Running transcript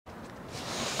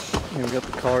We got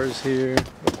the cars here.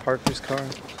 The Parker's car.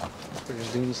 We're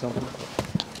just doing something. What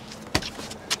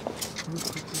the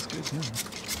fuck is this guy doing?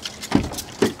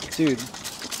 Dude,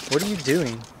 what are you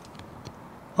doing?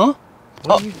 Huh?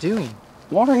 What are you doing?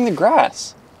 Watering the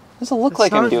grass. Doesn't look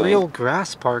like I'm doing. It's not real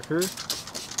grass, Parker.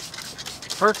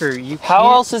 Parker, you can't.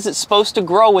 How else is it supposed to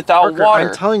grow without Parker, water?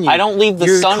 I'm telling you. I don't leave the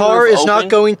sunroof open. Your car is not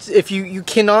going to, if you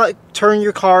cannot turn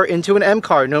your car into an M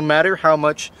car, no matter how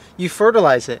much you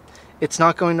fertilize it. It's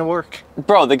not going to work.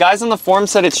 Bro, the guys on the forum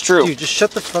said it's true. Dude, just shut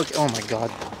the fuck. Oh my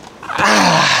god.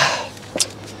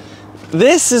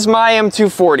 This is my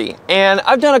M240, and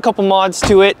I've done a couple mods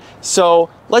to it, so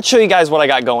let's show you guys what I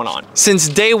got going on. Since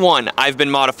day one, I've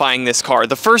been modifying this car.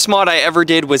 The first mod I ever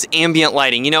did was ambient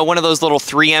lighting. You know, one of those little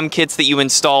 3M kits that you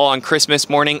install on Christmas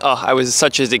morning? Oh, I was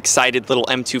such an excited little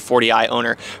M240i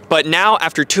owner. But now,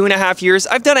 after 2.5 years,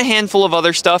 I've done a handful of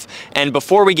other stuff, and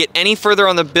before we get any further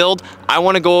on the build, I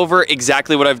want to go over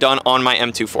exactly what I've done on my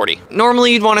M240.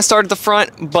 Normally, you'd want to start at the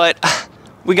front, but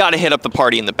we got to hit up the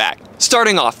party in the back.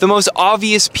 Starting off, the most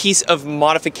obvious piece of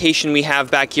modification we have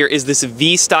back here is this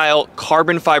V-style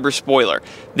carbon fiber spoiler.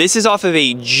 This is off of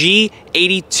a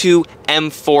G82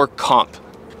 M4 comp.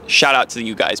 Shout out to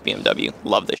you guys, BMW.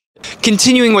 Love this shit.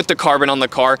 Continuing with the carbon on the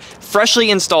car, freshly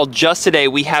installed just today,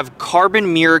 we have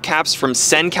carbon mirror caps from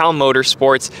Sencal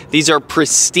Motorsports. These are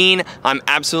pristine. I'm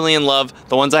absolutely in love.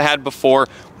 The ones I had before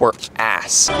were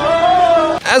ass.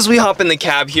 As we hop in the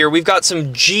cab here, we've got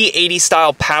some G80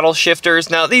 style paddle shifters.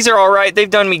 Now, these are all right. They've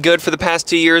done me good for the past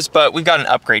 2 years, but we've got an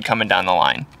upgrade coming down the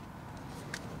line.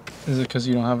 Is it because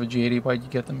you don't have a G80? Why'd you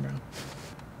get them, bro?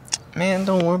 Man,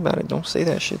 don't worry about it. Don't say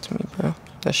that shit to me, bro.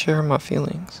 That shit hurt my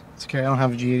feelings. It's okay, I don't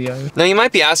have a G80 either. Now, you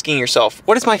might be asking yourself,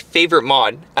 what is my favorite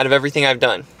mod out of everything I've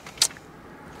done?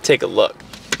 Take a look.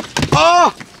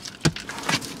 Oh!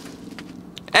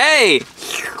 Hey!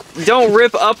 Don't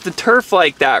rip up the turf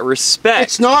like that. Respect.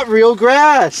 It's not real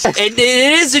grass. It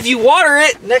is if you water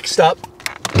it. Next up,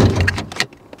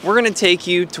 we're gonna take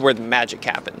you to where the magic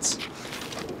happens.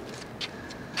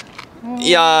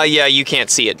 Yeah, you can't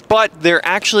see it, but there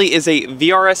actually is a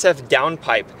VRSF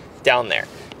downpipe down there,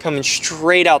 coming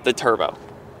straight out the turbo.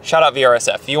 Shout out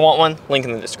VRSF. If you want one, link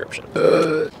in the description.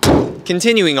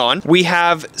 Continuing on, we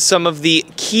have some of the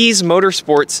Keys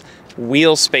Motorsports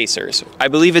wheel spacers. I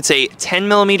believe it's a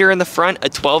 10mm in the front, a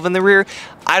 12 in the rear.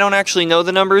 I don't actually know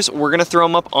the numbers. We're gonna throw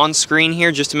them up on screen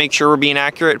here just to make sure we're being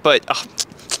accurate, but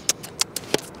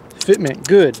fitment,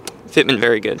 good. Fitment,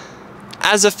 very good.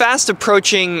 As a fast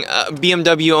approaching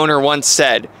BMW owner once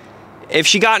said, if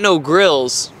she got no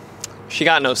grills, she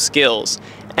got no skills.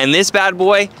 And this bad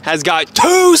boy has got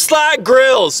 2 slack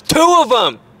grills, 2 of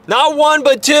them, not 1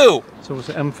 but 2. So it's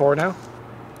an M4 now?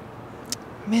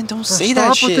 Man, don't say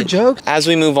that shit. Stop with the jokes. As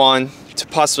we move on to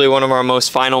possibly one of our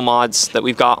most final mods that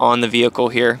we've got on the vehicle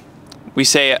here, we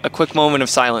say a quick moment of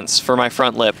silence for my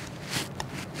front lip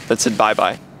that said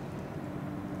bye-bye.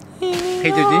 Hey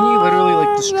dude, didn't you literally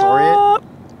like destroy it?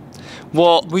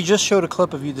 Well, we just showed a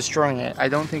clip of you destroying it. I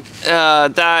don't think... yeah,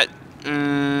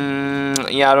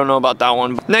 I don't know about that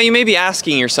one. Now you may be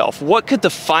asking yourself, what could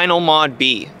the final mod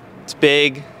be? It's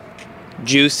big,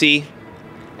 juicy,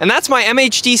 and that's my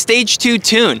MHD Stage 2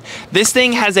 tune. This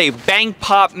thing has a bang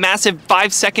pop, massive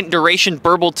 5-second duration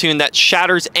burble tune that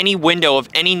shatters any window of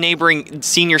any neighboring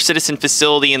senior citizen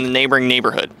facility in the neighboring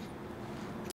neighborhood.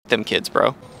 Them kids,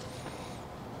 bro.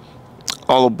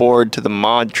 All aboard to the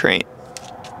mod train.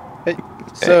 Hey,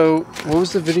 so, what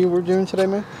was the video we're doing today,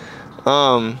 man?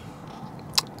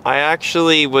 I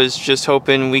actually was just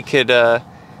hoping we could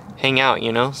hang out,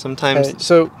 you know, sometimes. Okay,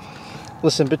 so,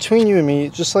 listen, between you and me,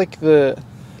 just like the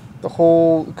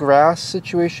whole grass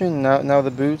situation, now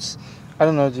the boots, I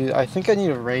don't know, dude, I think I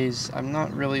need a raise. I'm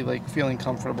not really, like, feeling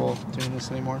comfortable doing this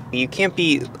anymore. You can't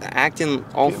be acting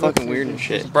all fucking weird and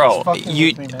shit. Bro,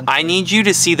 I need you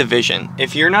to see the vision.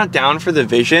 If you're not down for the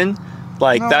vision,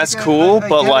 like, no, that's cool,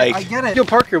 but like... I get it. Yo,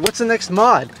 Parker, what's the next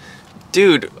mod?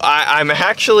 Dude, I'm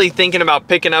actually thinking about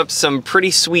picking up some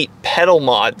pretty sweet pedal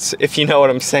mods, if you know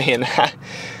what I'm saying.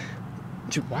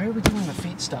 Dude, why are we doing the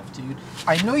feet stuff, dude?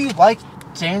 I know you like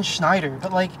Dan Schneider,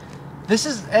 but like, this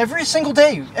is every single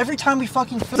day, every time we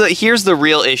fucking film. Here's the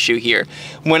real issue here.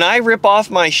 When I rip off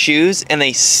my shoes and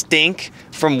they stink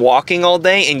from walking all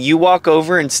day and you walk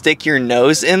over and stick your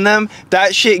nose in them,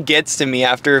 that shit gets to me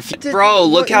after a few... Bro,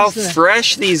 look how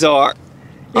fresh these are.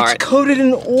 It's coated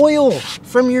in oil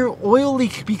from your oil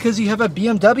leak because you have a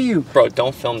BMW. Bro,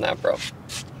 don't film that, bro.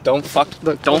 Don't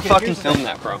fucking film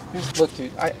that, bro. Look,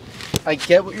 dude, I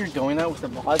get what you're going at with the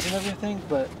mods and everything,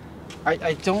 but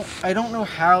I don't know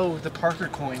how the Parker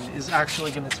coin is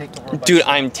actually going to take the world by Dude,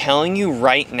 storm. I'm telling you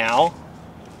right now,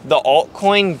 the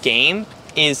altcoin game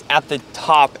is at the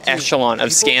top echelon of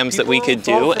scams that we could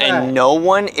do, that. and no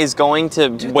one is going to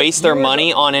waste their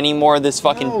money on any more of this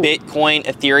fucking Bitcoin,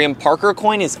 Ethereum. Parker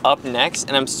coin is up next,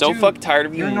 and I'm so fuck tired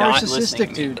of you not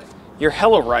listening. Dude. You're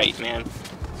hella right, man.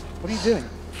 What are you doing?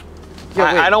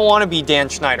 I don't want to be Dan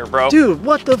Schneider, bro. Dude,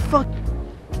 what the fuck?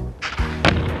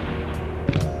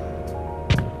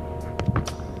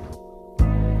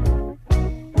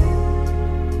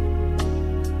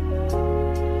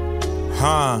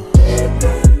 Huh?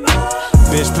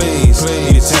 Bitch, please.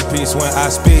 Need a 10-piece when I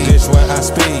speak. Bitch, when I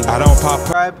speak. I don't pop.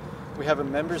 Subscribe. We have a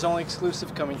members only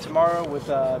exclusive coming tomorrow with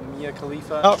Mia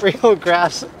Khalifa. Not real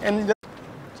grass. And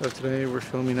so today we're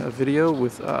filming a video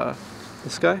with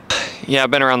this guy. Yeah, I've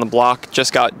been around the block.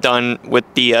 Just got done with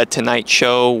the Tonight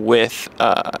Show with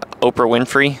Oprah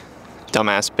Winfrey.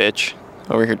 Dumbass bitch.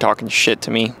 Over here talking shit to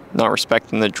me. Not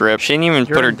respecting the drip. She didn't even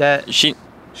put her... debt.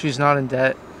 She's not in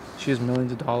debt. She has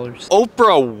millions of dollars.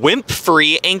 Oprah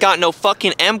Winfrey ain't got no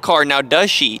fucking M card now, does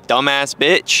she? Dumbass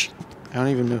bitch. I don't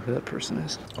even know who that person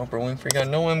is. Oprah Winfrey got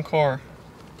no M car.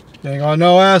 You ain't got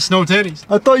no ass, no titties.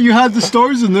 I thought you had the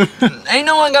stars in there. Ain't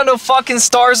no one got no fucking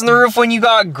stars in the roof when you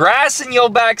got grass in your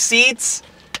back seats.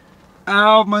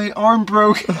 Ow, my arm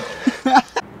broke.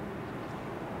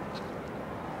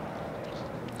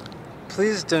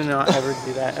 Please do not ever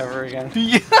do that ever again.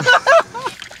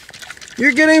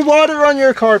 You're getting water on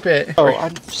your carpet. Oh,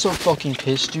 I'm so fucking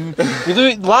pissed, dude.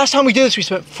 Last time we did this, we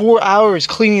spent 4 hours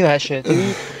cleaning that shit,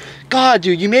 dude. God,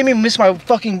 dude, you made me miss my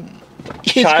fucking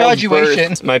kid's graduation.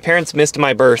 Birth. My parents missed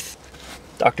my birth.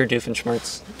 Dr.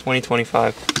 Doofenshmirtz,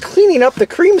 2025. Cleaning up the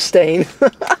cream stain.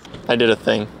 I did a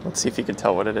thing. Let's see if you can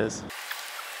tell what it is.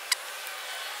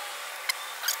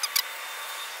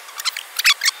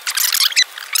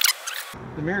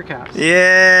 The mirror caps.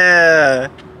 Yeah.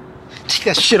 Take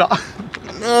that shit off.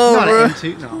 No, not bro. an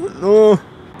M2, no. No.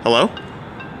 Hello?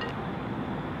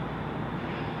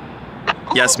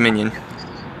 Yes, minion.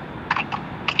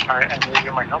 Alright, I'm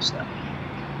leaving my house now.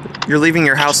 You're leaving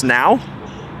your house now?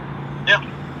 Yeah.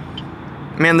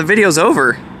 Man, the video's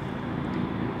over.